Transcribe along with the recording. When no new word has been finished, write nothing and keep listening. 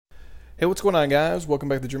Hey, what's going on, guys? Welcome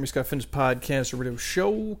back to the Jeremy Scott Fitness Podcast Radio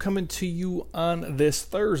Show, coming to you on this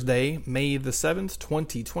Thursday, May the 7th,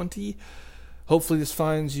 2020. Hopefully this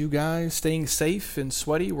finds you guys staying safe and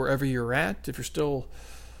sweaty wherever you're at. If you're still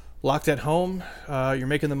locked at home, you're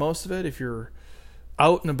making the most of it. If you're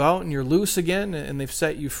out and about and you're loose again and they've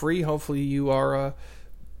set you free, hopefully you are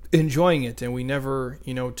enjoying it, and we never,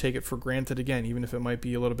 take it for granted again, even if it might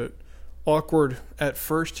be a little bit awkward at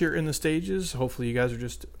first here in the stages. Hopefully you guys are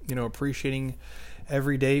just, appreciating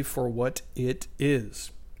every day for what it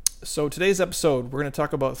is. So today's episode, we're going to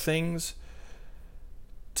talk about things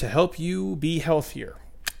to help you be healthier.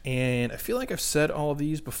 And I feel like I've said all of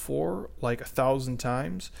these before, like 1,000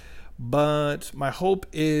 times, but my hope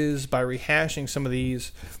is by rehashing some of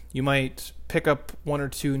these, you might pick up one or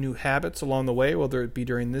two new habits along the way, whether it be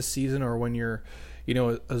during this season or when you're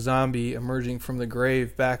a zombie emerging from the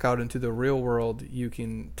grave back out into the real world. You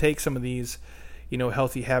can take some of these,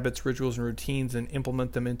 healthy habits, rituals, and routines and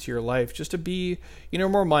implement them into your life just to be,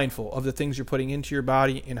 more mindful of the things you're putting into your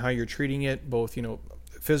body and how you're treating it, both,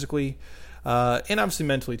 physically and obviously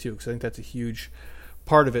mentally too, because I think that's a huge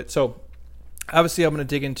part of it. So obviously I'm going to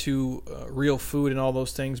dig into real food and all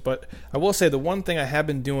those things, but I will say the one thing I have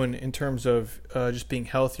been doing in terms of just being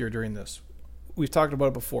healthier during this, we've talked about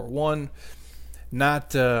it before. One, not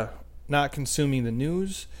consuming the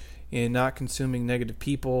news and not consuming negative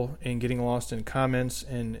people and getting lost in comments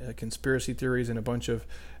and conspiracy theories and a bunch of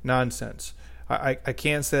nonsense. I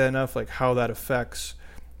can't say enough like how that affects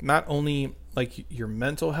not only like your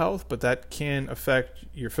mental health, but that can affect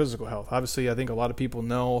your physical health. Obviously, I think a lot of people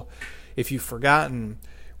know, if you've forgotten,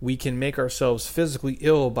 we can make ourselves physically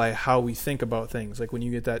ill by how we think about things. Like when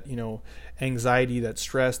you get that, anxiety, that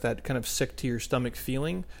stress, that kind of sick to your stomach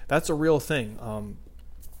feeling, that's a real thing.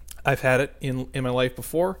 I've had it in my life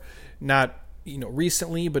before, not,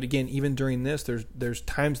 recently, but again, even during this, there's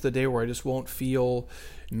times of the day where I just won't feel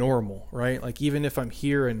normal, right? Like even if I'm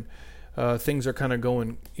here and things are kind of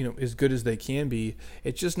going, as good as they can be,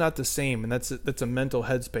 it's just not the same. And that's a mental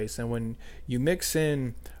headspace. And when you mix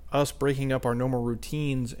in us breaking up our normal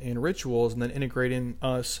routines and rituals and then integrating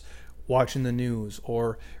us watching the news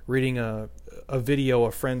or reading a video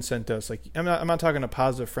a friend sent us, like I'm not talking a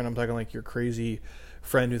positive friend, I'm talking like your crazy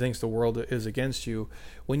friend who thinks the world is against you.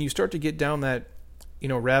 When you start to get down that,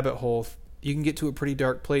 rabbit hole, you can get to a pretty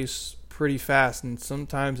dark place pretty fast, and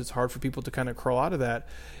sometimes it's hard for people to kind of crawl out of that.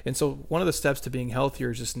 And so one of the steps to being healthier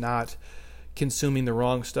is just not consuming the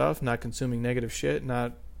wrong stuff, not consuming negative shit,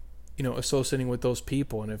 not associating with those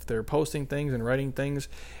people. And if they're posting things and writing things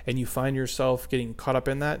and you find yourself getting caught up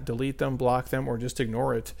in that, delete them, block them, or just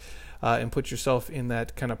ignore it, and put yourself in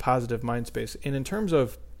that kind of positive mind space. And in terms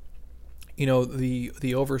of the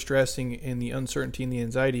overstressing and the uncertainty and the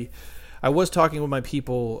anxiety, I was talking with my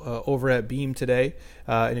people over at Beam today,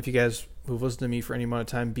 and if you guys who've listened to me for any amount of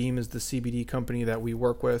time, Beam is the CBD company that we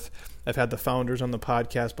work with. I've had the founders on the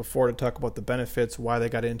podcast before to talk about the benefits, why they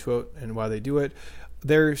got into it, and why they do it.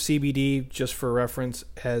 Their CBD, just for reference,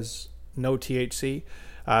 has no THC,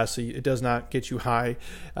 so it does not get you high.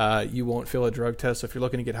 You won't fail a drug test. So if you're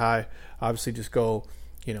looking to get high, obviously just go,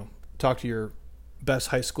 talk to your best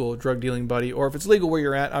high school drug dealing buddy, or if it's legal where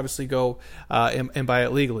you're at, obviously go and buy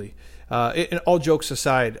it legally. And all jokes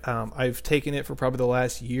aside, I've taken it for probably the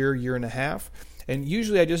last year and a half. And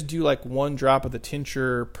usually I just do like one drop of the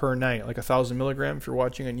tincture per night, like 1,000 milligrams. If you're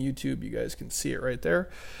watching on YouTube, you guys can see it right there.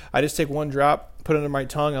 I just take one drop, put it under my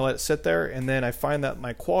tongue, and let it sit there. And then I find that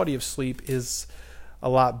my quality of sleep is a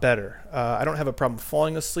lot better. I don't have a problem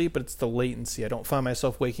falling asleep, but it's the latency. I don't find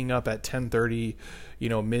myself waking up at 10:30,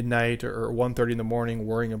 midnight or 1:30 in the morning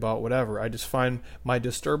worrying about whatever. I just find my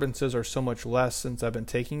disturbances are so much less since I've been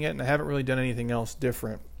taking it, and I haven't really done anything else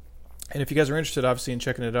different. And if you guys are interested, obviously, in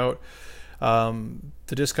checking it out,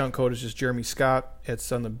 the discount code is just Jeremy Scott.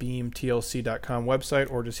 It's on the beamtlc.com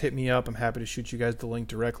website, or just hit me up. I'm happy to shoot you guys the link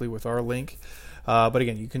directly with our link. But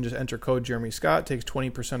again, you can just enter code Jeremy Scott. It takes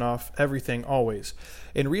 20% off everything always.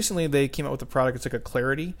 And recently they came out with a product. It's like a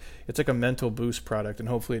Clarity. It's like a mental boost product, and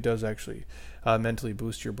hopefully it does actually mentally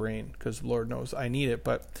boost your brain, because Lord knows I need it.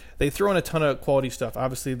 But they throw in a ton of quality stuff.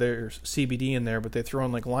 Obviously there's CBD in there, but they throw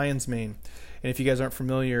in like lion's mane. And if you guys aren't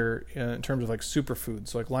familiar in terms of like superfoods,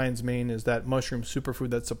 so like lion's mane is that mushroom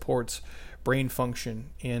superfood that supports brain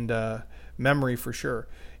function and memory for sure.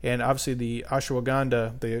 And obviously the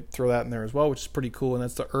ashwagandha, they throw that in there as well, which is pretty cool. And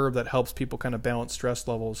that's the herb that helps people kind of balance stress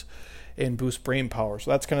levels and boost brain power.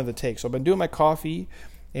 So that's kind of the take. So I've been doing my coffee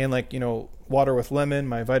and water with lemon,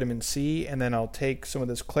 my vitamin C, and then I'll take some of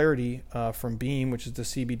this Clarity from Beam, which is the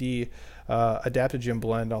CBD adaptogen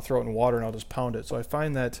blend. I'll throw it in water and I'll just pound it. So I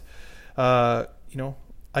find that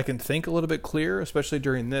I can think a little bit clearer, especially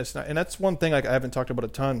during this. And that's one thing like I haven't talked about a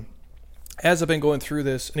ton. As I've been going through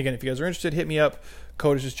this, and again, if you guys are interested, hit me up.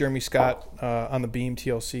 Code is just Jeremy Scott on the Beam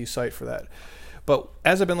TLC site for that. But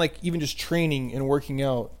as I've been like even just training and working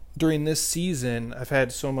out during this season, I've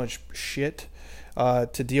had so much shit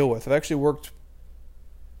to deal with. I've actually worked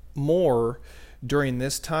more during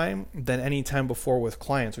this time than any time before with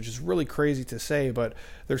clients, which is really crazy to say, but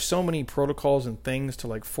there's so many protocols and things to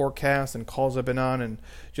like forecast and calls I've been on and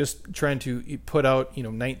just trying to put out,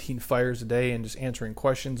 19 fires a day and just answering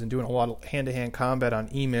questions and doing a lot of hand-to-hand combat on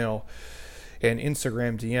email and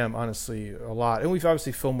Instagram DM, honestly, a lot. And we've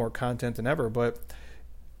obviously filmed more content than ever, but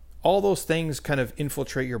all those things kind of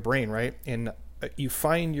infiltrate your brain, right? And you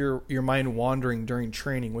find your mind wandering during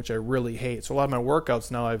training, which I really hate. So a lot of my workouts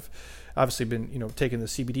now, I've obviously been, taking the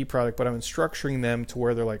CBD product, but I'm structuring them to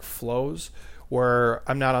where they're like flows, where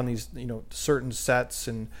I'm not on these, certain sets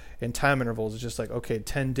and time intervals. It's just like, okay,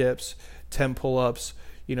 10 dips, 10 pull-ups,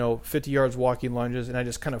 50 yards walking lunges, and I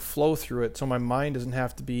just kind of flow through it. So my mind doesn't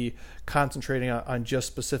have to be concentrating on just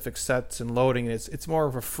specific sets and loading. It's more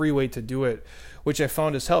of a free way to do it, which I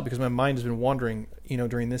found has helped because my mind has been wandering,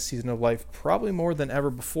 during this season of life, probably more than ever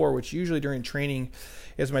before, which usually during training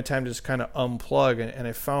is my time to just kind of unplug. And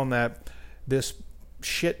I found that this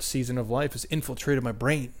shit season of life has infiltrated my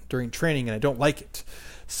brain during training, and I don't like it.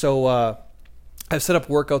 So I've set up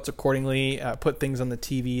workouts accordingly, put things on the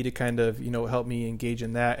TV to kind of, help me engage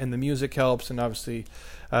in that. And the music helps, and obviously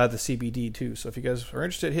the CBD too. So if you guys are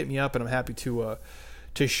interested, hit me up, and I'm happy to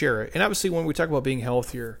share it. And obviously when we talk about being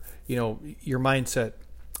healthier, your mindset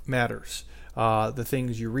matters. The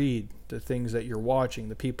things you read, the things that you're watching,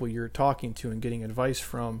 the people you're talking to and getting advice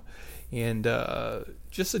from, and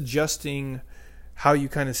just adjusting how you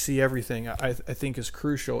kind of see everything, I think is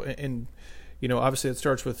crucial. And obviously it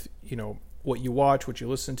starts with, what you watch, what you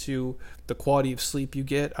listen to, the quality of sleep you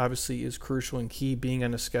get, obviously is crucial and key, being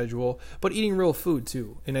on a schedule, but eating real food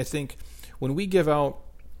too. And I think when we give out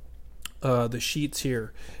the sheets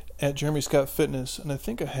here at Jeremy Scott Fitness, and I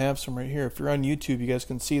think I have some right here. If you're on YouTube, you guys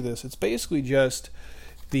can see this. It's basically just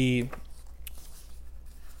the,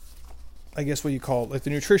 I guess what you call it, like the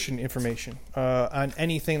nutrition information on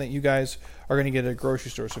anything that you guys are going to get at a grocery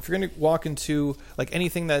store. So if you're going to walk into like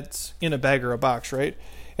anything that's in a bag or a box, right?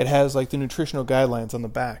 It has like the nutritional guidelines on the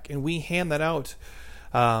back, and we hand that out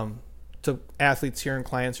to athletes here and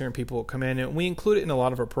clients here and people who come in, and we include it in a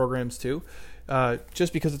lot of our programs too,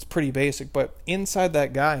 just because it's pretty basic. But inside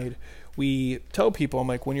that guide, we tell people, I'm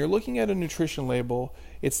like, when you're looking at a nutrition label,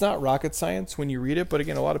 it's not rocket science when you read it, but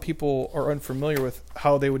again, a lot of people are unfamiliar with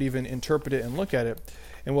how they would even interpret it and look at it.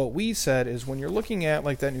 And what we said is when you're looking at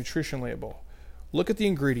like that nutrition label, look at the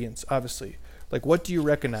ingredients, obviously. Like, what do you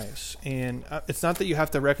recognize? And it's not that you have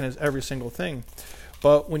to recognize every single thing,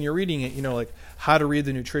 but when you're reading it, like how to read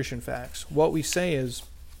the nutrition facts. What we say is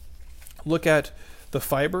look at the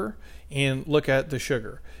fiber and look at the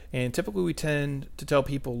sugar. And typically we tend to tell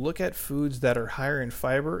people, look at foods that are higher in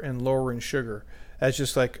fiber and lower in sugar. That's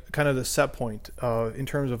just like kind of the set point in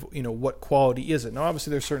terms of, what quality is it. Now,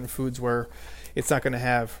 obviously there's certain foods where it's not going to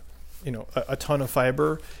have, a ton of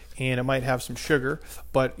fiber, and it might have some sugar.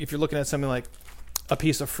 But if you're looking at something like a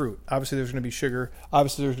piece of fruit, obviously there's going to be sugar,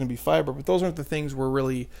 obviously there's going to be fiber, but those aren't the things we're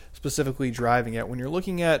really specifically driving at. When you're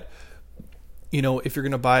looking at, if you're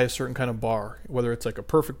going to buy a certain kind of bar, whether it's like a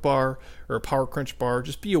Perfect Bar or a Power Crunch bar,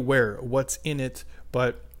 just be aware of what's in it,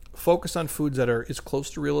 but focus on foods that are as close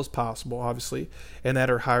to real as possible, obviously, and that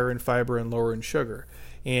are higher in fiber and lower in sugar.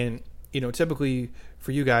 And, typically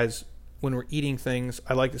for you guys, when we're eating things,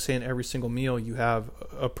 I like to say in every single meal you have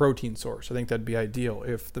a protein source. I think that'd be ideal.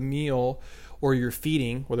 If the meal or you're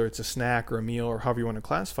feeding, whether it's a snack or a meal or however you want to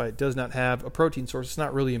classify it, does not have a protein source, it's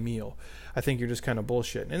not really a meal. I think you're just kind of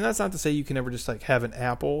bullshitting. And that's not to say you can never just like have an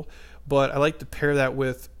apple, but I like to pair that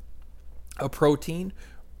with a protein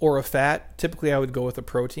or a fat. Typically I would go with a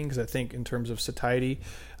protein because I think in terms of satiety,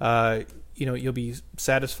 you'll be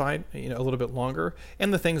satisfied, a little bit longer.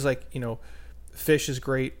 And the things like, fish is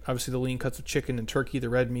great. Obviously the lean cuts of chicken and turkey, the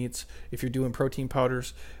red meats. If you're doing protein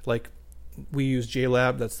powders, like we use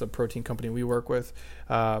JLab, that's the protein company we work with.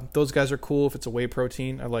 Those guys are cool. If it's a whey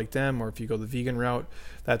protein, I like them. Or if you go the vegan route,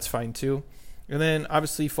 that's fine too. And then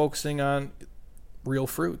obviously focusing on real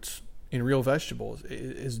fruits and real vegetables,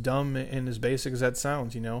 as dumb and as basic as that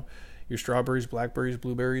sounds, your strawberries, blackberries,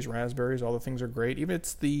 blueberries, raspberries, all the things are great. Even if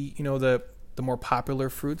it's the more popular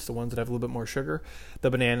fruits, the ones that have a little bit more sugar,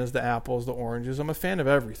 the bananas, the apples, the oranges. I'm a fan of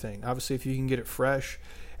everything. Obviously, if you can get it fresh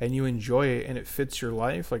and you enjoy it and it fits your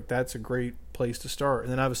life, like that's a great place to start.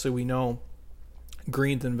 And then obviously we know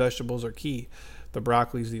greens and vegetables are key. the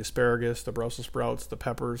broccolis, the asparagus, the Brussels sprouts, the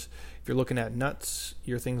peppers. If you're looking at nuts,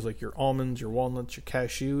 your things like your almonds, your walnuts, your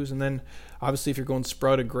cashews. And then obviously if you're going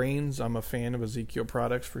sprouted grains, I'm a fan of Ezekiel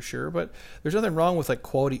products for sure. But there's nothing wrong with like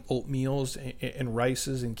quality oatmeals and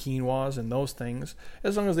rices and quinoas and those things,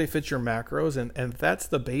 as long as they fit your macros. And that's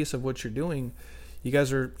the base of what you're doing. You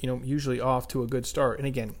guys are, usually off to a good start. And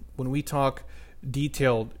again, when we talk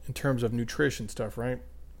detailed in terms of nutrition stuff, right?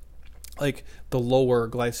 Like the lower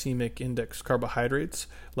glycemic index carbohydrates,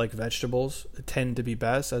 like vegetables, tend to be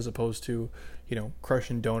best as opposed to,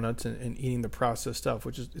 crushing donuts and eating the processed stuff,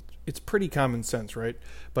 which is, it's pretty common sense, right?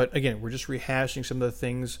 But again, we're just rehashing some of the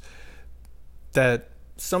things that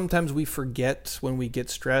sometimes we forget when we get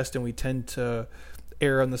stressed, and we tend to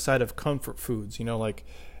err on the side of comfort foods, like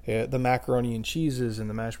the macaroni and cheeses and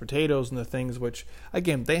the mashed potatoes and the things which,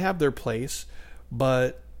 again, they have their place,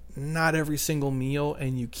 but not every single meal,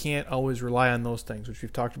 and you can't always rely on those things, which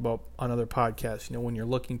we've talked about on other podcasts. When you're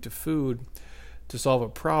looking to food to solve a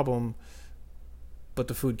problem, but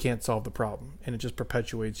the food can't solve the problem, and it just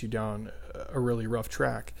perpetuates you down a really rough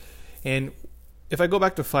track. And if I go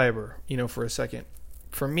back to fiber, for a second,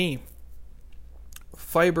 for me,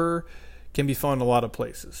 fiber can be found in a lot of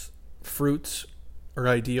places. Fruits are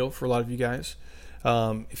ideal for a lot of you guys.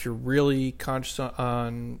 If you're really conscious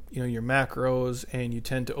on your macros and you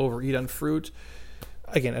tend to overeat on fruit,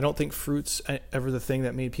 again, I don't think fruit's ever the thing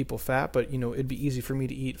that made people fat, but it'd be easy for me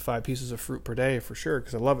to eat 5 pieces of fruit per day for sure,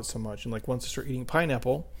 because I love it so much. And like once I start eating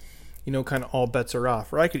pineapple, kind of all bets are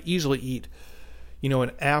off. Or I could easily eat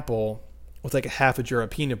an apple with like a half a jar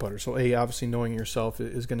of peanut butter. So obviously knowing yourself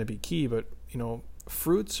is going to be key, but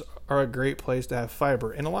fruits are a great place to have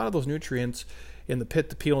fiber, and a lot of those nutrients in the pit,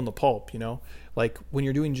 the peel, and the pulp. Like when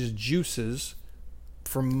you're doing just juices,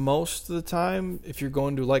 for most of the time, if you're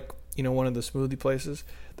going to like one of the smoothie places,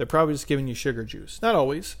 they're probably just giving you sugar juice. Not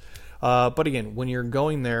always, but again, when you're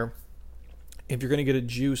going there, if you're going to get a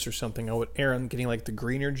juice or something, I would err on getting like the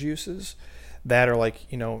greener juices that are like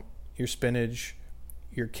your spinach,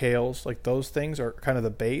 your kales, like those things are kind of the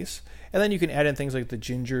base. And then you can add in things like the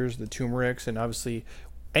gingers, the turmerics, and obviously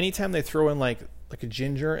anytime they throw in like a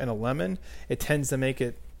ginger and a lemon, it tends to make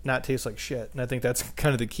it not taste like shit. And I think that's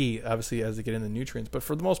kind of the key, obviously, as they get in the nutrients. But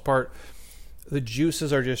for the most part, the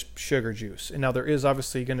juices are just sugar juice. And now there is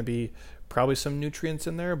obviously going to be probably some nutrients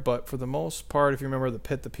in there, but for the most part, if you remember the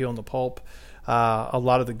pit, the peel, and the pulp, a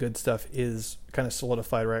lot of the good stuff is kind of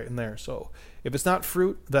solidified right in there. So if it's not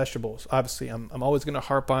fruit, vegetables. Obviously, I'm always going to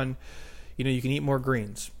harp on, you can eat more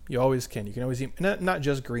greens. You always can. You can always eat, not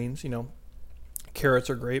just greens, carrots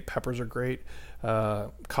are great, peppers are great,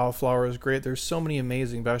 cauliflower is great. There's so many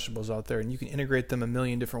amazing vegetables out there, and you can integrate them a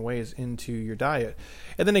million different ways into your diet.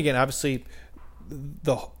 And then again, obviously,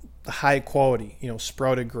 the high quality,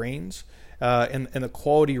 sprouted grains, and the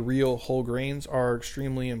quality real whole grains are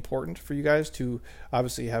extremely important for you guys to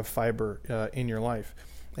obviously have fiber in your life.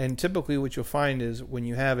 And typically what you'll find is when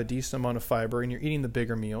you have a decent amount of fiber and you're eating the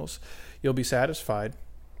bigger meals, you'll be satisfied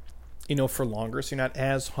for longer, so you're not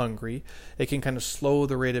as hungry. It can kind of slow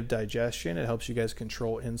the rate of digestion. It helps you guys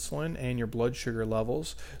control insulin and your blood sugar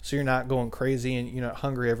levels, so you're not going crazy and you're not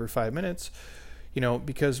hungry every 5 minutes,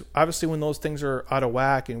 because obviously when those things are out of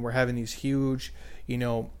whack and we're having these huge,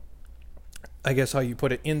 I guess how you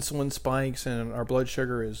put it, insulin spikes, and our blood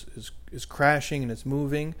sugar is crashing and it's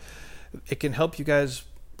moving, it can help you guys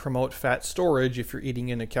promote fat storage if you're eating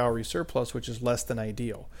in a calorie surplus, which is less than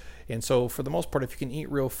ideal. And so for the most part, if you can eat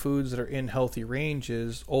real foods that are in healthy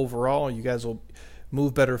ranges, overall, you guys will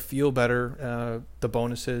move better, feel better. The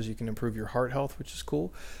bonus is you can improve your heart health, which is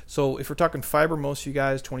cool. So if we're talking fiber, most of you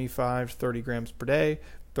guys, 25 to 30 grams per day,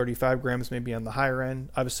 35 grams maybe on the higher end.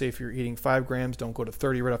 Obviously, if you're eating 5 grams, don't go to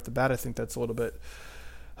 30 right off the bat. I think that's a little bit,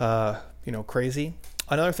 crazy.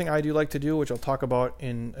 Another thing I do like to do, which I'll talk about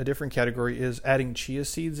in a different category, is adding chia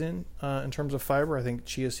seeds in terms of fiber. I think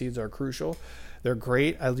chia seeds are crucial. They're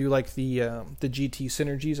great. I do like the GT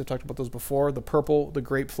Synergies. I've talked about those before. The purple, the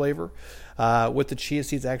grape flavor, with the chia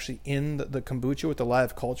seeds actually in the kombucha with the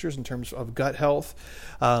live cultures in terms of gut health.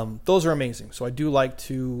 Those are amazing. So I do like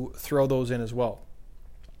to throw those in as well.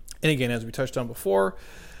 And again, as we touched on before,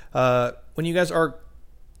 when you guys are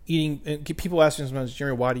eating, and people ask me sometimes,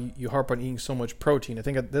 Jeremy, why do you harp on eating so much protein? I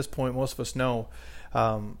think at this point, most of us know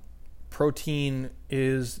protein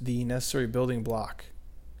is the necessary building block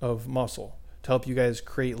of muscle to help you guys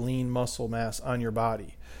create lean muscle mass on your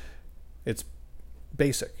body. It's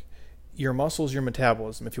basic. Your muscles, your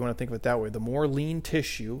metabolism, if you want to think of it that way. The more lean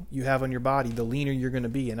tissue you have on your body, the leaner you're going to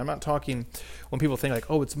be. And I'm not talking when people think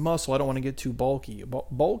like, oh, it's muscle, I don't want to get too bulky.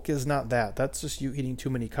 Bulk is not that. That's just you eating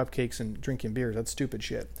too many cupcakes and drinking beers. That's stupid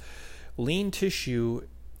shit. Lean tissue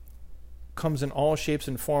comes in all shapes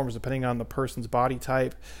and forms depending on the person's body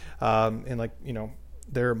type, and like,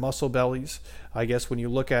 their muscle bellies. I guess when you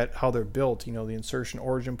look at how they're built, the insertion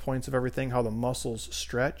origin points of everything, how the muscles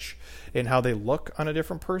stretch and how they look on a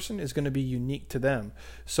different person is going to be unique to them.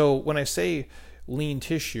 So when I say lean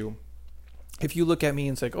tissue, if you look at me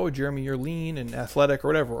and say, oh, Jeremy, you're lean and athletic or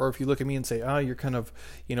whatever, or if you look at me and say, oh, you're kind of,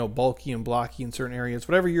 bulky and blocky in certain areas,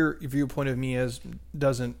 whatever your viewpoint of me is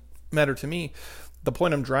doesn't matter to me. The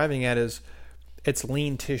point I'm driving at is it's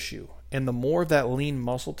lean tissue. And the more of that lean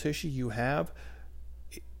muscle tissue you have,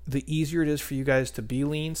 the easier it is for you guys to be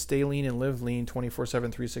lean, stay lean, and live lean 24/7,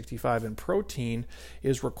 365. And protein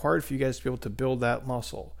is required for you guys to be able to build that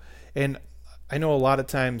muscle. And I know a lot of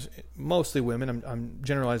times, mostly women, I'm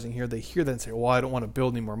generalizing here, they hear that and say, well, I don't want to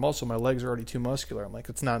build any more muscle. My legs are already too muscular. I'm like,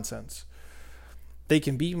 it's nonsense. They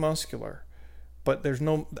can be muscular, but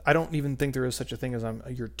I don't even think there is such a thing as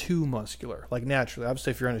you're too muscular. Like naturally,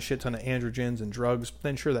 obviously if you're on a shit ton of androgens and drugs,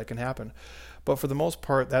 then sure, that can happen. But for the most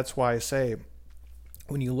part, that's why I say,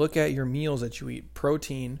 when you look at your meals that you eat,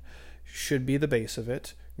 protein should be the base of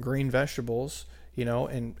it. Green vegetables,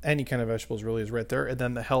 and any kind of vegetables really is right there. And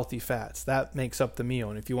then the healthy fats, that makes up the meal.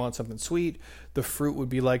 And if you want something sweet, the fruit would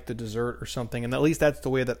be like the dessert or something. And at least that's the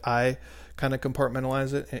way that I kind of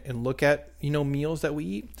compartmentalize it and look at, meals that we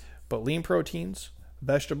eat. But lean proteins,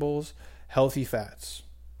 vegetables, healthy fats.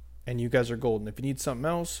 And you guys are golden. If you need something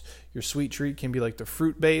else, your sweet treat can be like the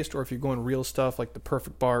fruit-based, or if you're going real stuff like the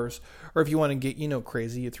Perfect Bars, or if you want to get,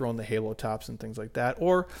 crazy, you throw in the Halo Tops and things like that.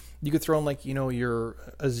 Or you could throw in like, your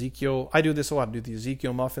Ezekiel. I do this a lot. I do the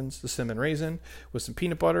Ezekiel muffins, the cinnamon raisin with some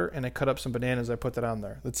peanut butter, and I cut up some bananas. I put that on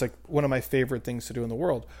there. That's like one of my favorite things to do in the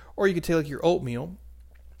world. Or you could take like your oatmeal,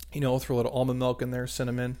 throw a little almond milk in there,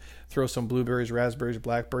 cinnamon, throw some blueberries, raspberries,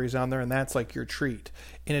 blackberries on there, and that's like your treat.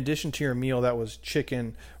 In addition to your meal that was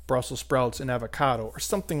chicken, Brussels sprouts, and avocado, or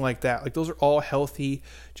something like that. Like those are all healthy,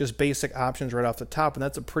 just basic options right off the top, and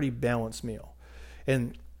that's a pretty balanced meal.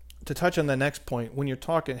 And to touch on the next point, when you're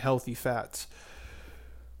talking healthy fats,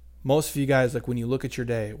 most of you guys, like when you look at your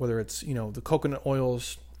day, whether it's, the coconut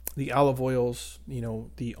oils, the olive oils,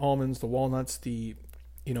 the almonds, the walnuts, the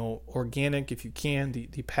organic, if you can, the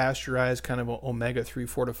pasteurized kind of omega-3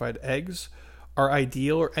 fortified eggs are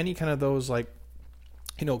ideal, or any kind of those like,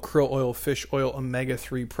 krill oil, fish oil,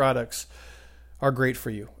 omega-3 products are great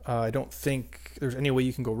for you. I don't think there's any way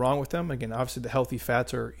you can go wrong with them. Again, obviously the healthy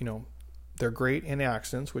fats are, they're great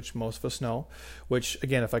antioxidants, which most of us know, which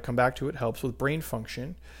again, if I come back to it, helps with brain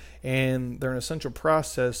function, and they're an essential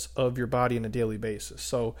process of your body on a daily basis.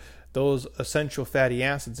 So those essential fatty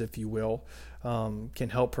acids, if you will, can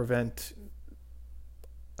help prevent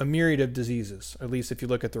a myriad of diseases. At least if you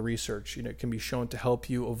look at the research, it can be shown to help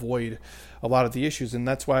you avoid a lot of the issues. And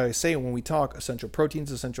that's why I say when we talk essential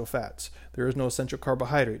proteins, essential fats, there is no essential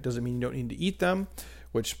carbohydrate. Doesn't mean you don't need to eat them,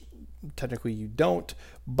 which technically you don't,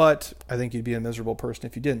 but I think you'd be a miserable person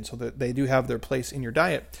if you didn't. So that they do have their place in your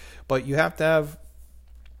diet, but you have to have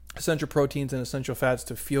essential proteins and essential fats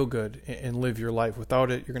to feel good and live your life. Without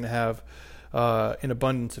it, you're going to have an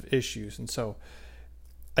abundance of issues. And so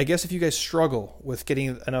I guess if you guys struggle with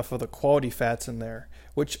getting enough of the quality fats in there,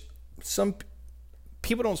 which some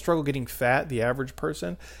people don't struggle getting fat, the average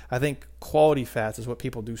person, I think quality fats is what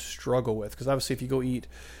people do struggle with. Because obviously if you go eat,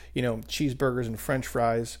 cheeseburgers and French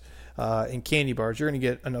fries and candy bars, you're going to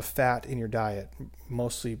get enough fat in your diet,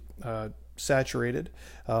 mostly saturated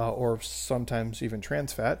or sometimes even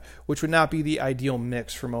trans fat, which would not be the ideal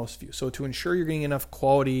mix for most of you. So to ensure you're getting enough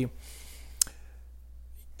quality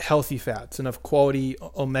healthy fats, enough quality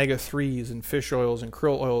omega-3s and fish oils and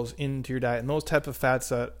krill oils into your diet, and those type of fats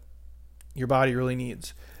that your body really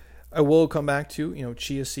needs. I will come back to,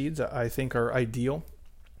 chia seeds I think are ideal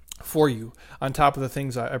for you on top of the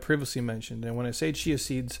things I previously mentioned. And when I say chia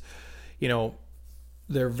seeds,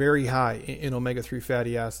 they're very high in omega-3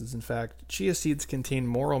 fatty acids. In fact, chia seeds contain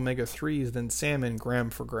more omega-3s than salmon gram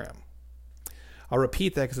for gram. I'll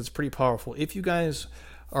repeat that because it's pretty powerful. If you guys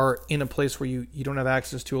are in a place where you don't have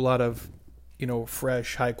access to a lot of,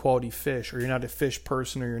 fresh, high-quality fish, or you're not a fish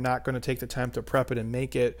person, or you're not going to take the time to prep it and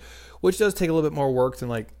make it, which does take a little bit more work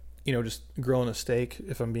than just grilling a steak.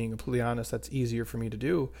 If I'm being completely honest, that's easier for me to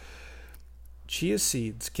do. Chia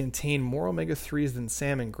seeds contain more omega-3s than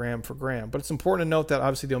salmon gram for gram. But it's important to note that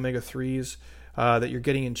obviously the omega-3s that you're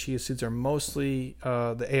getting in chia seeds are mostly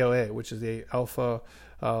the AOA, which is the alpha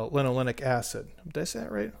linolenic acid. Did I say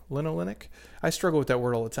that right? Linolenic? I struggle with that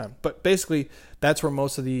word all the time. But basically, that's where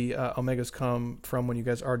most of the omegas come from when you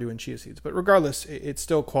guys are doing chia seeds. But regardless, it's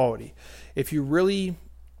still quality. If you really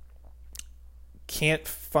can't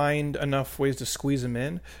find enough ways to squeeze them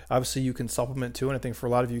in, obviously you can supplement too. And I think for a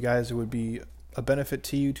lot of you guys, it would be a benefit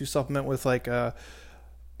to you to supplement with like an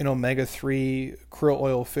omega-3 krill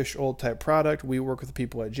oil, fish oil type product, we work with the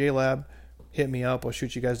people at JLab. Hit me up. I'll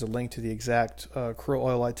shoot you guys a link to the exact krill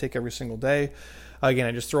oil I take every single day. Again,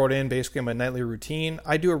 I just throw it in basically in my nightly routine.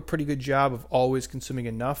 I do a pretty good job of always consuming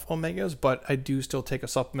enough omegas, but I do still take a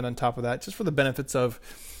supplement on top of that just for the benefits of,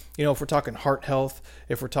 if we're talking heart health,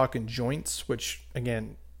 if we're talking joints, which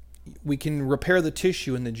again, we can repair the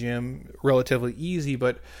tissue in the gym relatively easy,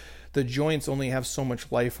 but the joints only have so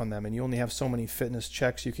much life on them, and you only have so many fitness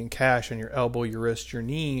checks you can cash on your elbow, your wrist, your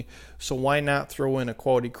knee. So why not throw in a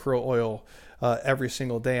quality krill oil every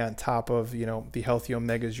single day on top of, the healthy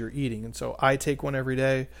omegas you're eating? And so I take one every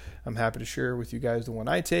day. I'm happy to share with you guys the one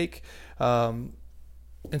I take. And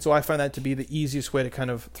so I find that to be the easiest way to kind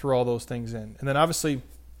of throw all those things in. And then obviously,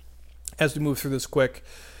 as we move through this quick,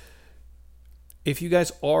 if you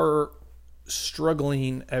guys are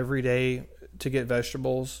struggling every day to get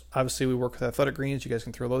vegetables, obviously we work with Athletic Greens. You guys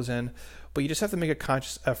can throw those in, but you just have to make a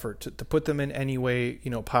conscious effort to put them in any way,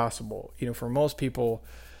 possible. For most people,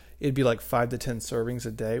 it'd be like 5 to 10 servings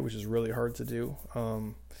a day, which is really hard to do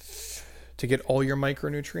to get all your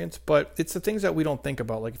micronutrients. But it's the things that we don't think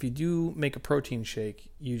about. Like if you do make a protein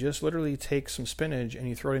shake, you just literally take some spinach and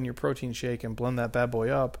you throw it in your protein shake and blend that bad boy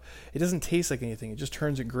up. It doesn't taste like anything. It just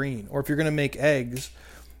turns it green. Or if you're going to make eggs,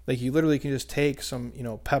 like you literally can just take some,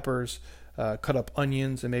 peppers, cut up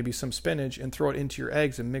onions and maybe some spinach and throw it into your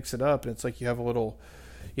eggs and mix it up. And it's like you have a little,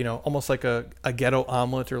 almost like a ghetto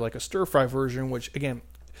omelet or like a stir fry version, which again,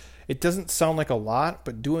 it doesn't sound like a lot,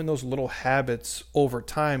 but doing those little habits over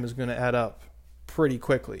time is going to add up pretty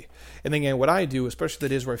quickly. And then again, what I do, especially the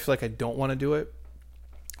days where I feel like I don't want to do it,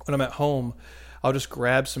 when I'm at home, I'll just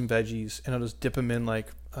grab some veggies and I'll just dip them in like,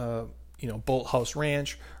 Bolt House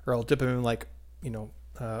Ranch, or I'll dip them in like,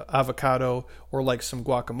 avocado or like some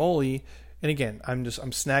guacamole. And again, I'm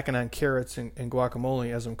snacking on carrots and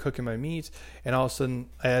guacamole as I'm cooking my meat, and all of a sudden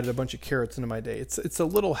I added a bunch of carrots into my day. It's a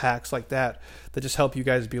little hacks like that just help you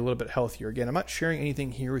guys be a little bit healthier. Again, I'm not sharing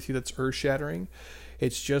anything here with you that's earth-shattering.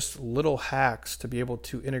 It's just little hacks to be able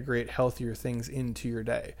to integrate healthier things into your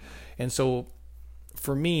day. And so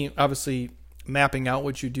for me, obviously, mapping out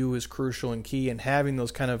what you do is crucial and key, and having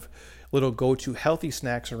those kind of little go-to healthy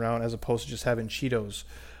snacks around as opposed to just having Cheetos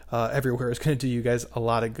everywhere is going to do you guys a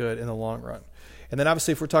lot of good in the long run. And then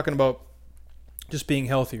obviously if we're talking about just being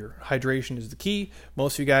healthier, hydration is the key.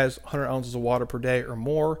 Most of you guys, 100 ounces of water per day or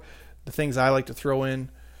more. The things I like to throw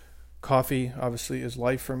in, coffee obviously is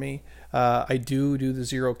life for me. I do the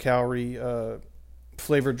 0-calorie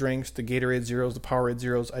flavored drinks, the Gatorade Zeros, the Powerade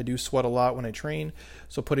Zeros. I do sweat a lot when I train,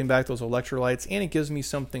 so putting back those electrolytes, and it gives me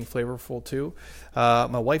something flavorful too.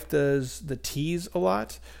 My wife does the teas a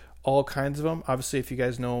lot. All kinds of them. Obviously, if you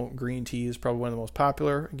guys know, green tea is probably one of the most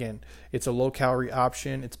popular. Again, it's a low-calorie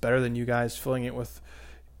option. It's better than you guys filling it with,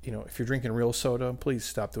 if you're drinking real soda, please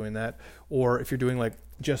stop doing that. Or if you're doing like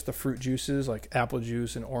just the fruit juices, like apple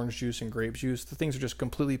juice and orange juice and grape juice, the things are just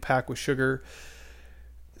completely packed with sugar.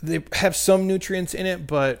 They have some nutrients in it,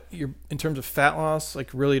 but in terms of fat loss,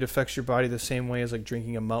 like really it affects your body the same way as like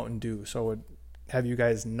drinking a Mountain Dew. So I would have you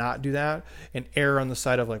guys not do that and err on the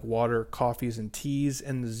side of like water, coffees, and teas,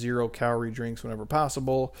 and the 0-calorie drinks whenever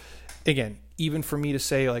possible. Again, even for me to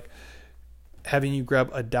say like having you grab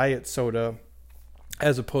a diet soda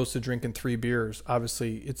as opposed to drinking 3 beers,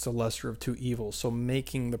 obviously it's the lesser of two evils. So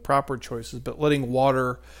making the proper choices, but letting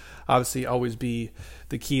water obviously always be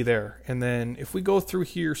the key there. And then if we go through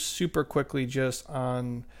here super quickly just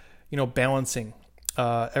on, balancing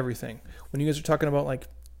everything. When you guys are talking about like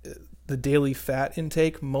the daily fat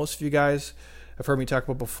intake, most of you guys have heard me talk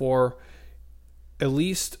about before, at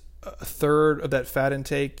least a third of that fat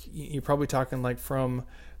intake, you're probably talking like from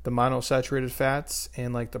the monounsaturated fats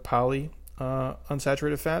and like the poly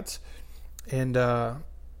unsaturated fats, and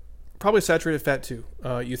probably saturated fat too,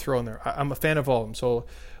 you throw in there. I'm a fan of all of them. So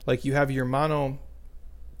like you have your mono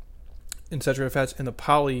unsaturated fats and the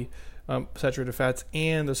poly saturated fats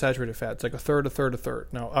and the saturated fats, like a third.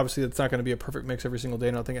 Now, obviously, that's not going to be a perfect mix every single day,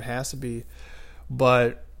 and I don't think it has to be.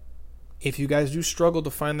 But if you guys do struggle to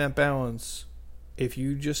find that balance, if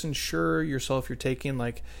you just ensure yourself you're taking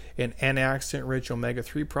like an antioxidant-rich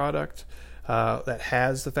omega-3 product that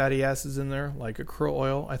has the fatty acids in there, like a krill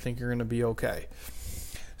oil, I think you're going to be okay.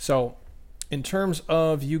 So in terms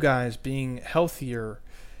of you guys being healthier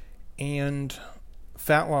and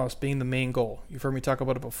fat loss being the main goal, you've heard me talk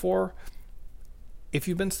about it before. If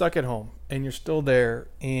you've been stuck at home and you're still there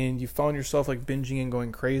and you found yourself like binging and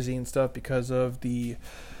going crazy and stuff because of the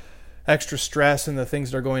extra stress and the things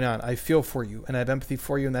that are going on, I feel for you and I have empathy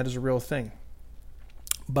for you, and that is a real thing.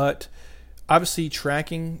 But obviously,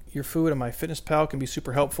 tracking your food on MyFitnessPal can be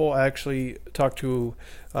super helpful. I actually talked to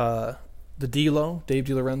the D-Lo, Dave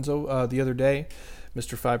DiLorenzo, the other day,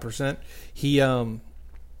 Mr. 5%. He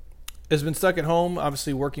has been stuck at home,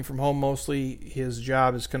 obviously working from home mostly. His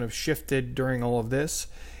job has kind of shifted during all of this.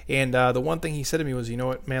 And the one thing he said to me was, you know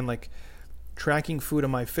what, man, like tracking food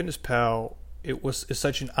on MyFitnessPal, is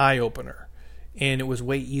such an eye-opener. And it was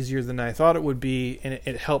way easier than I thought it would be, and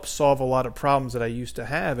it helped solve a lot of problems that I used to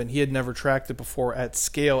have. And he had never tracked it before at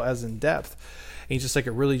scale as in depth. And he's just like,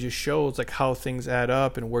 it really just shows like how things add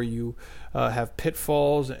up and where you have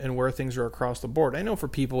pitfalls and where things are across the board. I know for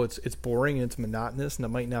people it's boring and it's monotonous, and it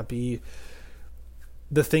might not be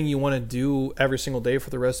the thing you want to do every single day for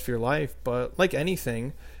the rest of your life. But like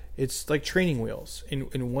anything, it's like training wheels.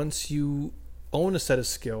 And once you own a set of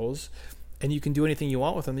skills, and you can do anything you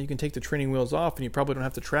want with them, you can take the training wheels off, and you probably don't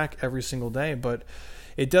have to track every single day. But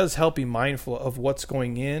it does help be mindful of what's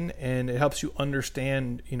going in, and it helps you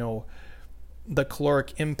understand, the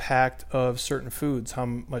caloric impact of certain foods, how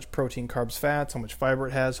much protein, carbs, fats, how much fiber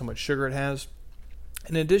it has, how much sugar it has.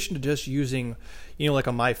 In addition to just using, like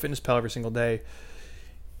a MyFitnessPal every single day,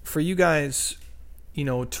 for you guys,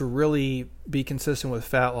 to really be consistent with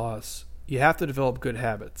fat loss, you have to develop good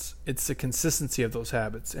habits. It's the consistency of those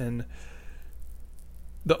habits. And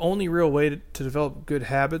the only real way to develop good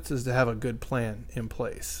habits is to have a good plan in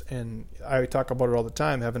place. And I talk about it all the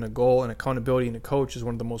time. Having a goal and accountability and a coach is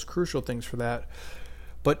one of the most crucial things for that.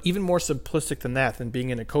 But even more simplistic than that, than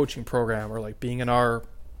being in a coaching program, or like being in our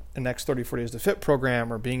next 34 Days to Fit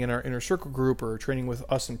program, or being in our inner circle group, or training with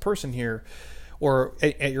us in person here, or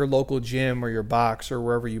at your local gym or your box or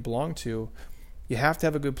wherever you belong to, you have to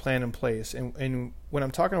have a good plan in place. And when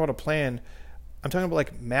I'm talking about a plan, I'm talking about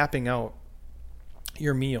like mapping out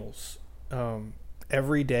your meals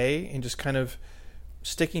every day and just kind of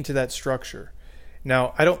sticking to that structure.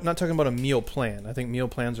 Now, I'm not talking about a meal plan. I think meal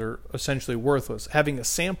plans are essentially worthless. Having a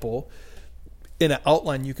sample in an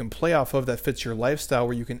outline you can play off of that fits your lifestyle,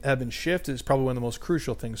 where you can ebb and shift, is probably one of the most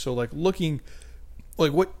crucial things. So like looking,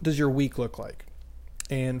 like what does your week look like?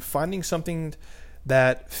 And finding something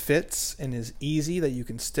that fits and is easy that you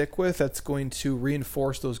can stick with, that's going to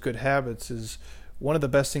reinforce those good habits, is one of the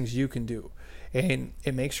best things you can do. And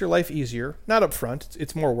it makes your life easier. Not up front.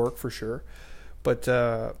 It's more work for sure. But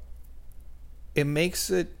it makes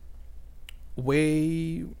it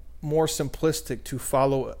way more simplistic to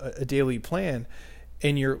follow a daily plan.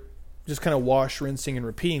 And you're just kind of rinsing, and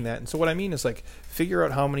repeating that. And so what I mean is like figure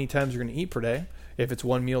out how many times you're going to eat per day. If it's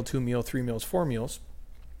 1 meal, 2 meal, 3 meals, 4 meals.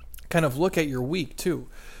 Kind of look at your week too.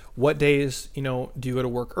 What days, do you go to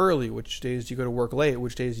work early? Which days do you go to work late?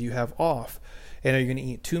 Which days do you have off? And are you going to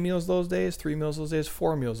eat 2 meals those days, 3 meals those days,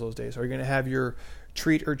 4 meals those days? Are you going to have your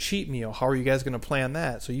treat or cheat meal? How are you guys going to plan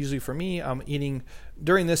that? So usually for me, I'm eating,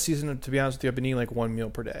 during this season, to be honest with you, I've been eating like 1 meal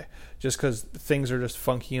per day, just because things are just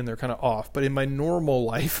funky and they're kind of off. But in my normal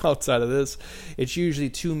life outside of this, it's usually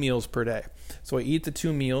 2 meals per day. So I eat the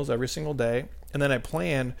 2 meals every single day. And then I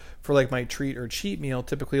plan for like my treat or cheat meal,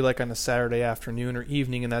 typically like on a Saturday afternoon or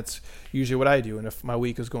evening, and that's usually what I do. And if my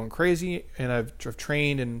week is going crazy and I've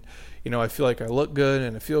trained and I feel like I look good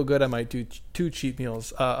and I feel good, I might do 2 cheat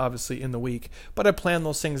meals, obviously in the week. But I plan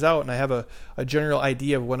those things out, and I have a general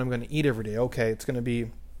idea of what I'm going to eat every day. Okay, it's going to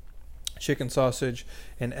be chicken sausage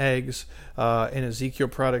and eggs and Ezekiel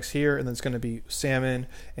products here, and then it's going to be salmon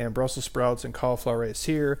and Brussels sprouts and cauliflower rice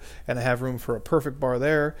here, and I have room for a perfect bar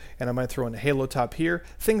there, and I might throw in a halo top here,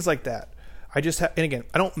 things like that. I just and again,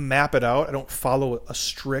 I don't map it out. I don't follow a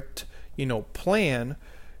strict plan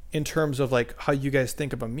in terms of like how you guys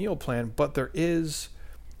think of a meal plan, but there is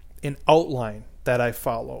an outline that I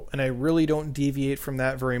follow, and I really don't deviate from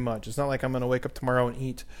that very much. It's not like I'm going to wake up tomorrow and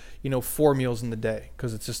eat 4 meals in the day,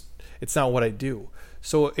 because it's not what I do.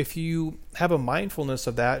 So if you have a mindfulness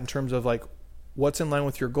of that in terms of like what's in line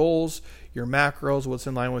with your goals, your macros, what's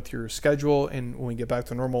in line with your schedule, and when we get back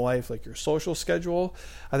to normal life, like your social schedule,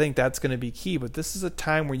 I think that's going to be key. But this is a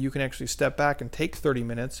time where you can actually step back and take 30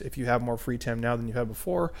 minutes, if you have more free time now than you had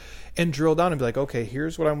before, and drill down and be like, okay,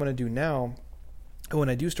 here's what I'm going to do now. And when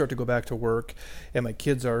I do start to go back to work and my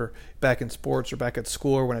kids are back in sports or back at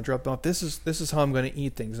school, or when I drop them off, this is how I'm going to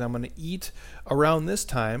eat things. And I'm going to eat around this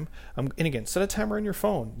time. And again, set a timer on your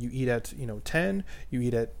phone. You eat at 10, you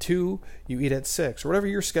eat at 2, you eat at 6, or whatever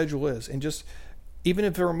your schedule is. And just, even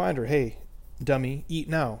if a reminder, hey, dummy, eat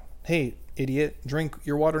now. Hey, idiot, drink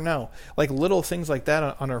your water now. Like little things like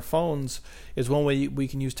that on our phones is one way we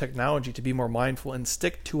can use technology to be more mindful and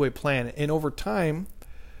stick to a plan. And over time,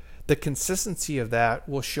 the consistency of that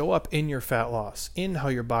will show up in your fat loss, in how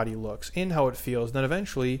your body looks, in how it feels. And then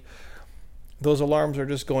eventually those alarms are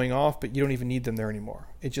just going off, but you don't even need them there anymore.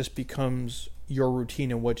 It just becomes your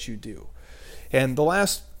routine and what you do. And the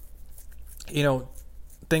last,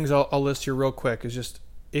 things I'll list here real quick is just,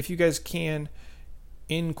 if you guys can,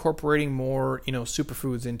 incorporating more,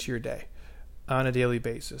 superfoods into your day on a daily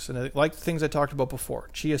basis. And like the things I talked about before,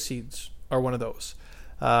 chia seeds are one of those.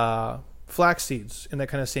 Flax seeds in that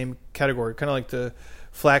kind of same category, kind of like the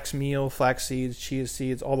flax meal, flax seeds, chia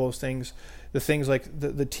seeds, all those things. The things like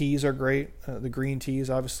the teas are great, the green teas,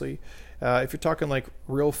 obviously. If you're talking like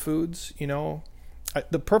real foods,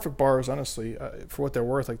 the perfect bars, honestly, for what they're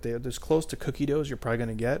worth, like they're as close to cookie doughs you're probably going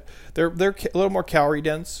to get. They're a little more calorie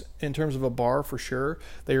dense in terms of a bar for sure.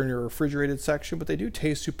 They're in your refrigerated section, but they do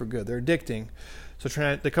taste super good. They're addicting.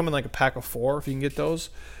 So they come in like a pack of 4 if you can get those,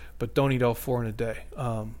 but don't eat all 4 in a day.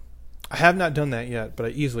 I have not done that yet, but I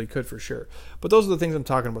easily could for sure. But those are the things I'm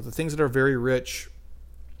talking about, the things that are very rich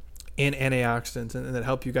in antioxidants and that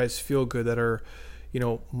help you guys feel good, that are,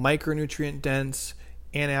 micronutrient dense,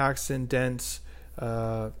 antioxidant dense.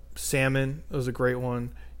 Salmon was a great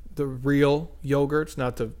one. The real yogurts,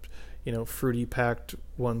 not the, fruity packed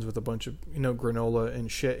ones with a bunch of, granola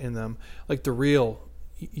and shit in them. Like the real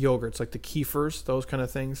yogurts, like the kefirs, those kind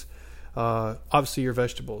of things. Obviously your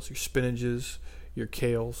vegetables, your spinaches, your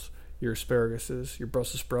kales, your asparaguses, your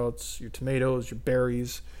Brussels sprouts, your tomatoes, your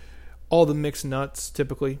berries, all the mixed nuts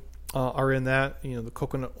typically are in that, the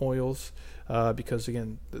coconut oils, because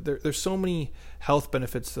again, there's so many health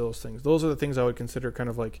benefits to those things. Those are the things I would consider kind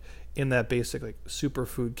of like in that basic like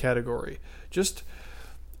superfood category. Just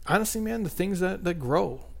honestly, man, the things that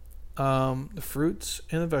grow, the fruits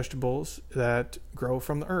and the vegetables that grow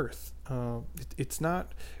from the earth. It's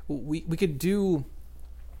not, we could do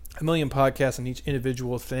a million podcasts on each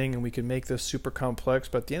individual thing and we could make this super complex,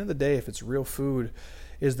 but at the end of the day, if it's real food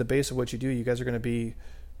is the base of what you do, you guys are going to be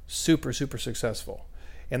super, super successful.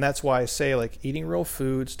 And that's why I say, like, eating real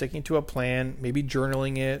food, sticking to a plan, maybe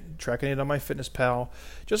journaling it, tracking it on MyFitnessPal,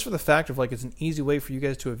 just for the fact of, like, it's an easy way for you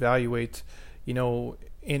guys to evaluate,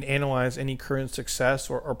 and analyze any current success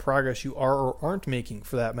or progress you are or aren't making,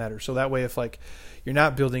 for that matter. So that way, if, like, you're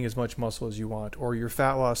not building as much muscle as you want, or your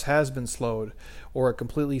fat loss has been slowed, or it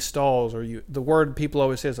completely stalls, or the word people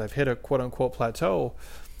always say is, I've hit a quote-unquote plateau,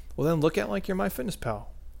 well, then look at, like, your MyFitnessPal.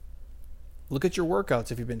 Look at your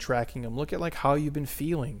workouts if you've been tracking them. Look at like how you've been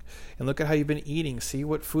feeling and look at how you've been eating. See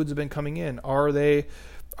what foods have been coming in. Are the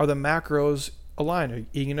macros aligned? Are you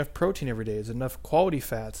eating enough protein every day? Is it enough quality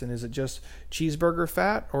fats? And is it just cheeseburger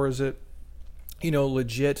fat, or is it,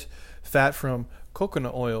 legit fat from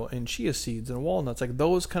coconut oil and chia seeds and walnuts? Like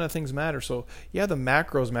those kind of things matter. So yeah, the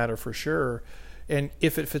macros matter for sure. And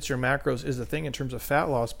if it fits your macros is the thing in terms of fat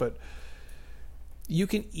loss, but you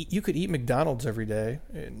could eat McDonald's every day.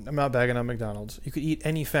 I'm not bagging on McDonald's. You could eat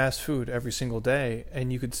any fast food every single day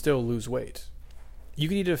and you could still lose weight. You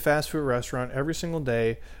could eat at a fast food restaurant every single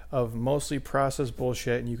day of mostly processed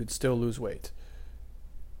bullshit and you could still lose weight.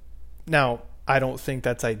 Now, I don't think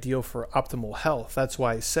that's ideal for optimal health. That's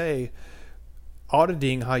why I say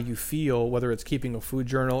auditing how you feel, whether it's keeping a food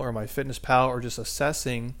journal or MyFitnessPal or just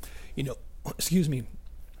assessing,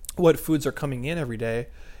 what foods are coming in every day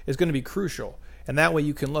is going to be crucial. And that way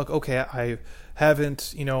you can look, okay, I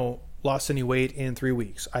haven't, lost any weight in 3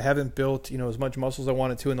 weeks. I haven't built, as much muscle as I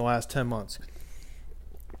wanted to in the last 10 months.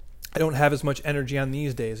 I don't have as much energy on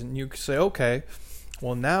these days. And you can say, okay,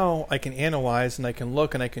 well, now I can analyze and I can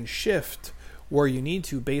look and I can shift where you need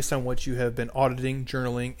to based on what you have been auditing,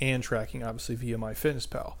 journaling, and tracking, obviously, via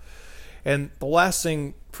MyFitnessPal. And the last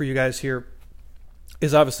thing for you guys here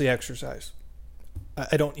is obviously exercise.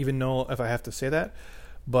 I don't even know if I have to say that,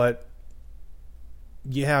 but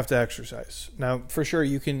you have to exercise. Now, for sure,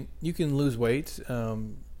 you can lose weight,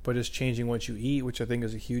 but it's changing what you eat, which I think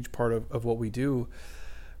is a huge part of what we do.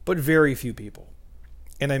 But very few people,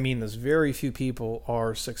 and I mean this, very few people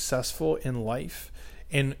are successful in life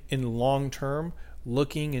and in long term,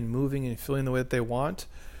 looking and moving and feeling the way that they want,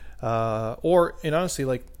 and honestly,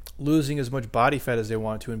 like losing as much body fat as they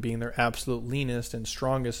want to and being their absolute leanest and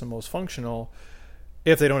strongest and most functional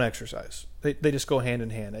if they don't exercise. They just go hand in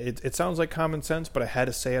hand. It sounds like common sense, but I had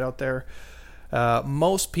to say it out there.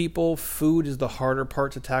 Most people, food is the harder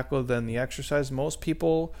part to tackle than the exercise. Most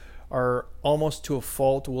people are almost to a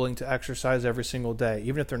fault willing to exercise every single day.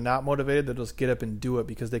 Even if they're not motivated, they'll just get up and do it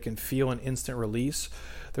because they can feel an instant release.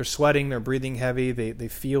 They're sweating, they're breathing heavy, they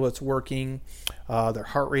feel it's working, their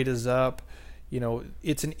heart rate is up.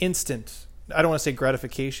 It's an instant, I don't want to say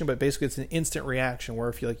gratification, but basically it's an instant reaction where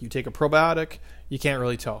if you take a probiotic, you can't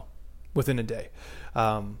really tell within a day.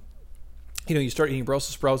 You start eating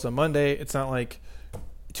Brussels sprouts on Monday. It's not like,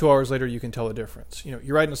 2 hours later, you can tell the difference.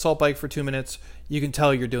 You're riding a salt bike for 2 minutes, you can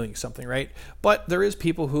tell you're doing something, right? But there is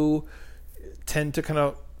people who tend to kind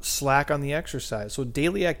of slack on the exercise. So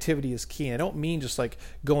daily activity is key. And I don't mean just like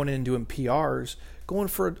going in and doing PRs, going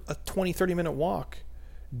for a 20, 30-minute walk,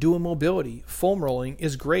 doing mobility. Foam rolling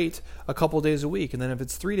is great a couple of days a week. And then if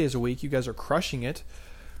it's 3 days a week, you guys are crushing it.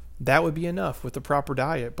 That would be enough with the proper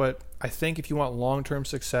diet. But I think if you want long-term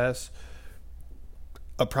success,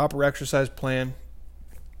 a proper exercise plan,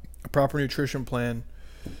 a proper nutrition plan,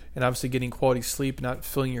 and obviously getting quality sleep, not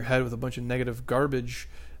filling your head with a bunch of negative garbage,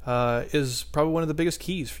 is probably one of the biggest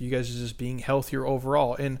keys for you guys, is just being healthier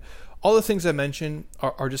overall. And all the things I mentioned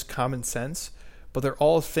are just common sense, but they're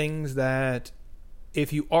all things that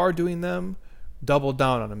if you are doing them, double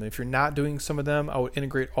down on them. If you're not doing some of them, I would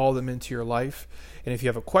integrate all of them into your life. And if you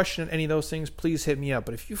have a question on any of those things, please hit me up.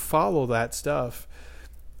 But if you follow that stuff,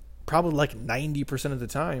 probably like 90% of the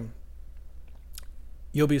time,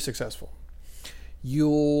 you'll be successful.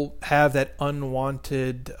 You'll have that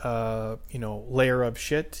unwanted, layer of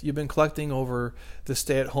shit you've been collecting over the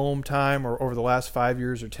stay-at-home time or over the last 5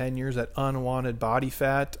 years or 10 years, that unwanted body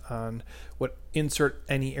fat on insert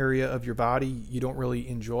any area of your body you don't really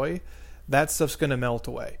enjoy. That stuff's going to melt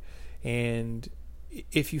away. And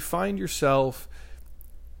if you find yourself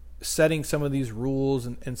setting some of these rules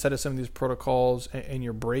and setting some of these protocols and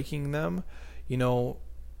you're breaking them,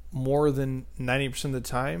 more than 90% of the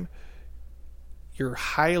time, you're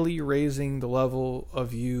highly raising the level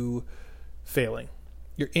of you failing.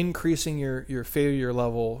 You're increasing your failure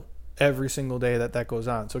level every single day that goes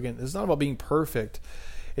on. So again, it's not about being perfect.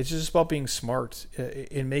 It's just about being smart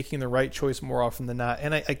in making the right choice more often than not.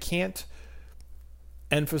 And I can't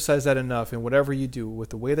emphasize that enough. In whatever you do, with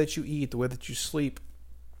the way that you eat, the way that you sleep,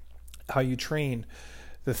 how you train,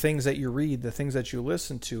 the things that you read, the things that you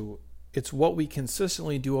listen to, it's what we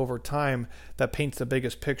consistently do over time that paints the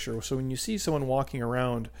biggest picture. So when you see someone walking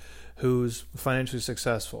around who's financially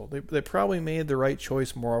successful, they probably made the right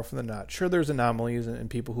choice more often than not. Sure, there's anomalies and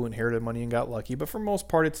people who inherited money and got lucky, but for the most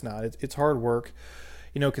part, it's not. It's hard work,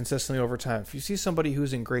 consistently over time. If you see somebody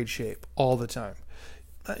who's in great shape all the time,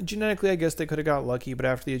 genetically, I guess they could have got lucky, but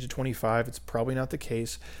after the age of 25, it's probably not the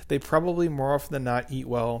case. They probably more often than not eat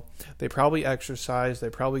well. They probably exercise. They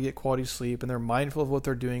probably get quality sleep, and they're mindful of what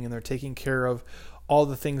they're doing, and they're taking care of all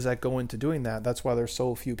the things that go into doing that. That's why there's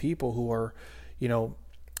so few people who are,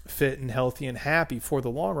 fit and healthy and happy for the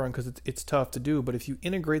long run, because it's tough to do. But if you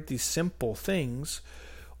integrate these simple things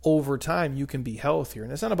over time, you can be healthier.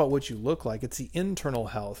 And it's not about what you look like. It's the internal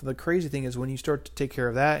health. And the crazy thing is when you start to take care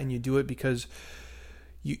of that and you do it because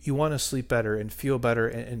you want to sleep better and feel better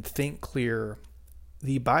and think clear,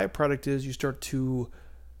 the byproduct is you start to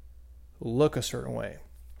look a certain way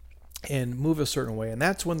and move a certain way. And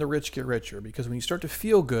that's when the rich get richer, because when you start to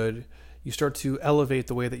feel good, you start to elevate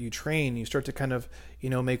the way that you train. You start to kind of,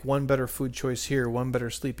 make one better food choice here, one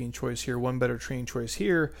better sleeping choice here, one better training choice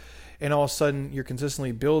here. And all of a sudden you're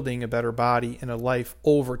consistently building a better body and a life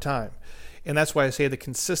over time. And that's why I say the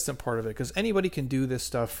consistent part of it, because anybody can do this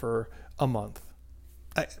stuff for a month.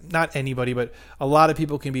 Not anybody, but a lot of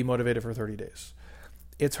people can be motivated for 30 days.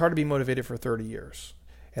 It's hard to be motivated for 30 years.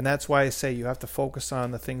 And that's why I say you have to focus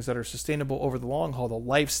on the things that are sustainable over the long haul, the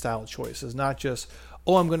lifestyle choices, not just,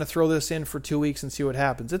 I'm going to throw this in for 2 weeks and see what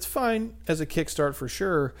happens. It's fine as a kickstart for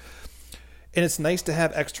sure. And it's nice to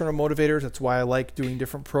have external motivators. That's why I like doing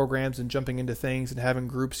different programs and jumping into things and having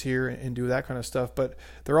groups here and do that kind of stuff. But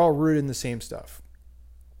they're all rooted in the same stuff.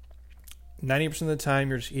 90% of the time,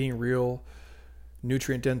 you're just eating real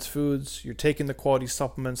nutrient-dense foods. You're taking the quality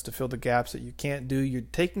supplements to fill the gaps that you can't do. You're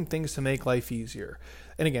taking things to make life easier.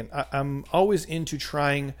 And again, I'm always into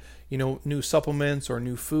trying, new supplements or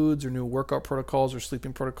new foods or new workout protocols or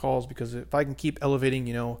sleeping protocols, because if I can keep elevating,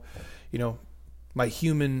 my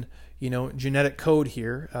human, genetic code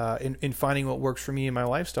here in finding what works for me in my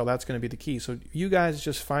lifestyle, that's going to be the key. So you guys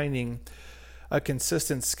just finding a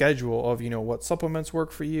consistent schedule of, what supplements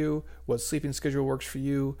work for you, what sleeping schedule works for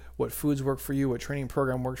you, what foods work for you, what training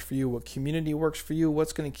program works for you, what community works for you,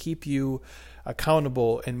 what's going to keep you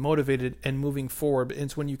accountable and motivated and moving forward. And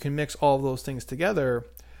it's when you can mix all of those things together,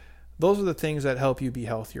 those are the things that help you be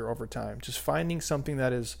healthier over time. Just finding something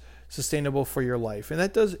that is sustainable for your life. And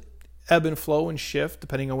that does ebb and flow and shift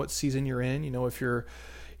depending on what season you're in. If you're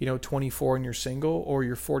 24 and you're single, or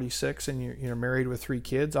you're 46 and you're married with 3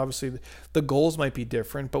 kids, obviously the goals might be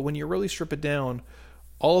different. But when you really strip it down,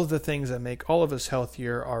 all of the things that make all of us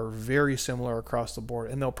healthier are very similar across the board,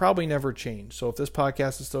 and they'll probably never change. So if this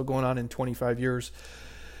podcast is still going on in 25 years,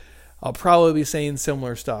 I'll probably be saying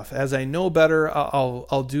similar stuff. As I know better,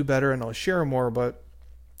 I'll do better and I'll share more. But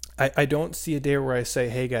I don't see a day where I say,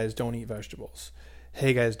 hey guys, don't eat vegetables.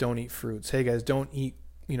 hey guys, don't eat fruits. Hey guys, don't eat,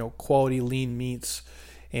 quality lean meats,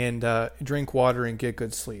 and drink water and get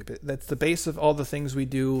good sleep. That's the base of all the things we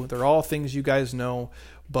do. They're all things you guys know,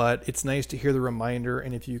 but it's nice to hear the reminder.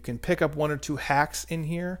 And if you can pick up 1 or 2 hacks in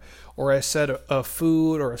here, or I said a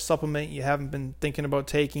food or a supplement you haven't been thinking about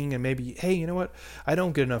taking, and maybe, hey, you know what? I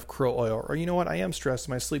don't get enough krill oil, or you know what? I am stressed.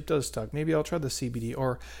 My sleep does suck. Maybe I'll try the CBD,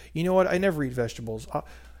 or you know what? I never eat vegetables.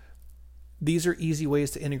 These are easy ways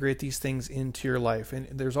to integrate these things into your life. And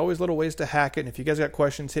there's always little ways to hack it. And if you guys got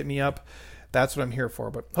questions, hit me up. That's what I'm here for.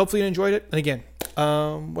 But hopefully you enjoyed it. And again,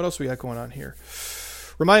 what else we got going on here?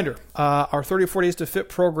 Reminder, our 34 Days to Fit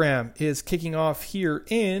program is kicking off here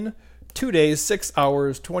in 2 days, 6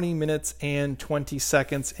 hours, 20 minutes, and 20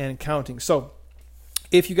 seconds and counting. So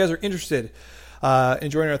if you guys are interested in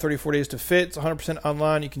joining our 34 Days to Fit, it's 100%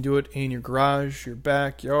 online. You can do it in your garage, your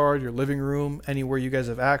backyard, your living room, anywhere you guys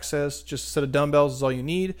have access. Just a set of dumbbells is all you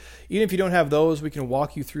need. Even if you don't have those, we can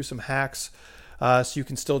walk you through some hacks so you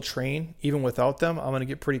can still train even without them. I'm going to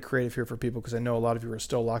get pretty creative here for people because I know a lot of you are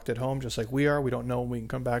still locked at home just like we are. We don't know when we can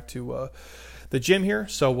come back to the gym here.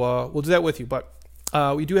 So we'll do that with you. But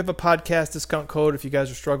we do have a podcast discount code if you guys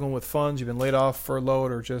are struggling with funds, you've been laid off,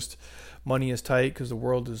 furloughed, or just money is tight because the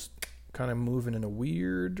world is kind of moving in a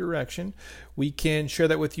weird direction. We can share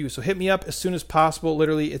that with you. So hit me up as soon as possible.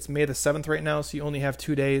 Literally, it's May the 7th right now, so you only have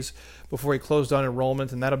 2 days before we close down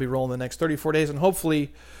enrollment, and that'll be rolling the next 34 days. And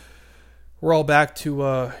hopefully we're all back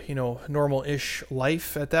to normal-ish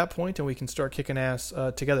life at that point, and we can start kicking ass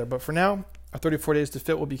together. But for now, our 34 Days to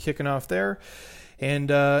Fit will be kicking off there.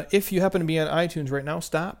 And if you happen to be on iTunes right now,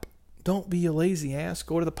 stop. Don't be a lazy ass.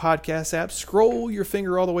 Go to the podcast app. Scroll your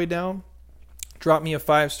finger all the way down. Drop me a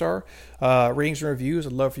 5-star ratings and reviews.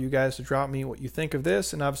 I'd love for you guys to drop me what you think of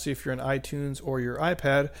this. And obviously, if you're on iTunes or your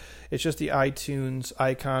iPad, it's just the iTunes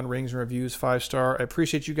icon, ratings and reviews, 5-star. I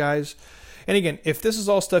appreciate you guys. And again, if this is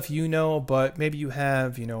all stuff you know, but maybe you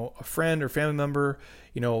have, a friend or family member,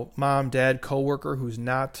 mom, dad, coworker who's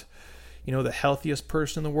not, the healthiest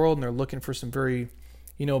person in the world, and they're looking for some very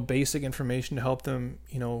basic information to help them,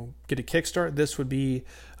 get a kickstart, this would be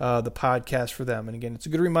the podcast for them. And again, it's a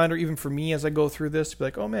good reminder, even for me as I go through this, to be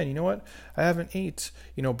like, oh man, you know what? I haven't ate,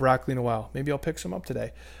 broccoli in a while. Maybe I'll pick some up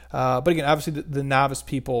today. But again, obviously the novice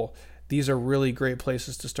people, these are really great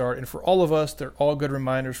places to start. And for all of us, they're all good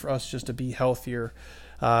reminders for us just to be healthier,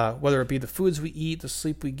 whether it be the foods we eat, the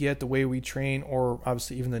sleep we get, the way we train, or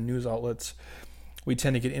obviously even the news outlets we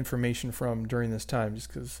tend to get information from during this time, just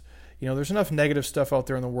because there's enough negative stuff out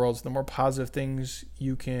there in the world. So the more positive things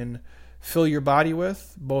you can fill your body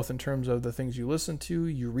with, both in terms of the things you listen to,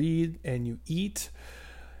 you read, and you eat,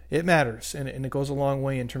 it matters. And it goes a long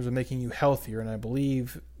way in terms of making you healthier. And I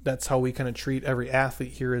believe that's how we kind of treat every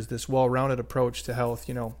athlete here, is this well-rounded approach to health,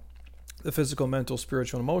 the physical, mental,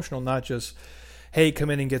 spiritual, and emotional, not just, hey, come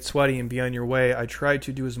in and get sweaty and be on your way. I try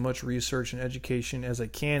to do as much research and education as I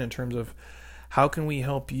can in terms of how can we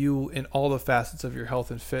help you in all the facets of your health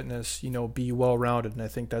and fitness, be well-rounded. And I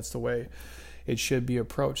think that's the way it should be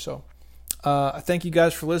approached. So thank you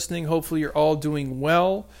guys for listening. Hopefully you're all doing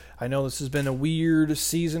well. I know this has been a weird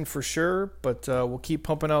season for sure, but we'll keep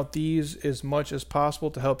pumping out these as much as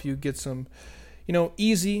possible to help you get some,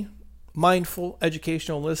 easy, mindful,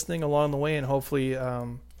 educational listening along the way. And hopefully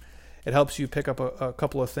it helps you pick up a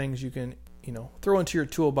couple of things you can, throw into your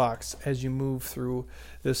toolbox as you move through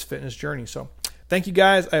this fitness journey. So thank you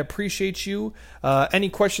guys. I appreciate you. Any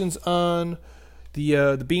questions on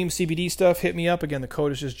the Beam CBD stuff, hit me up. Again, the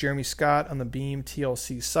code is just Jeremy Scott on the Beam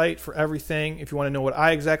TLC site for everything. If you want to know what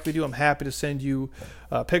I exactly do, I'm happy to send you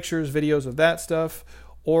pictures, videos of that stuff,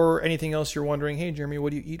 or anything else you're wondering. Hey, Jeremy,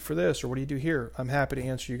 what do you eat for this? Or what do you do here? I'm happy to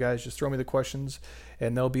answer you guys. Just throw me the questions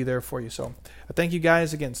and they'll be there for you. So thank you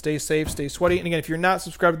guys. Again, stay safe, stay sweaty. And again, if you're not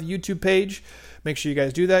subscribed to the YouTube page, make sure you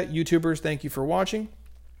guys do that. YouTubers, thank you for watching.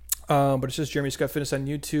 But it's just Jeremy Scott Fitness on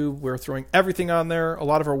YouTube. We're throwing everything on there. A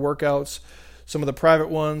lot of our workouts, some of the private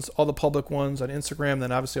ones, all the public ones on Instagram.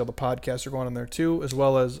 Then obviously all the podcasts are going on there too, as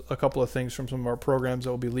well as a couple of things from some of our programs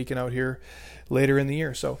that will be leaking out here later in the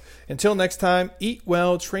year. So until next time, eat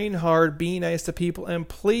well, train hard, be nice to people, and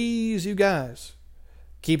please, you guys,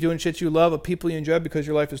 keep doing shit you love with people you enjoy, because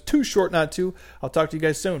your life is too short not to. I'll talk to you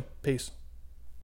guys soon. Peace.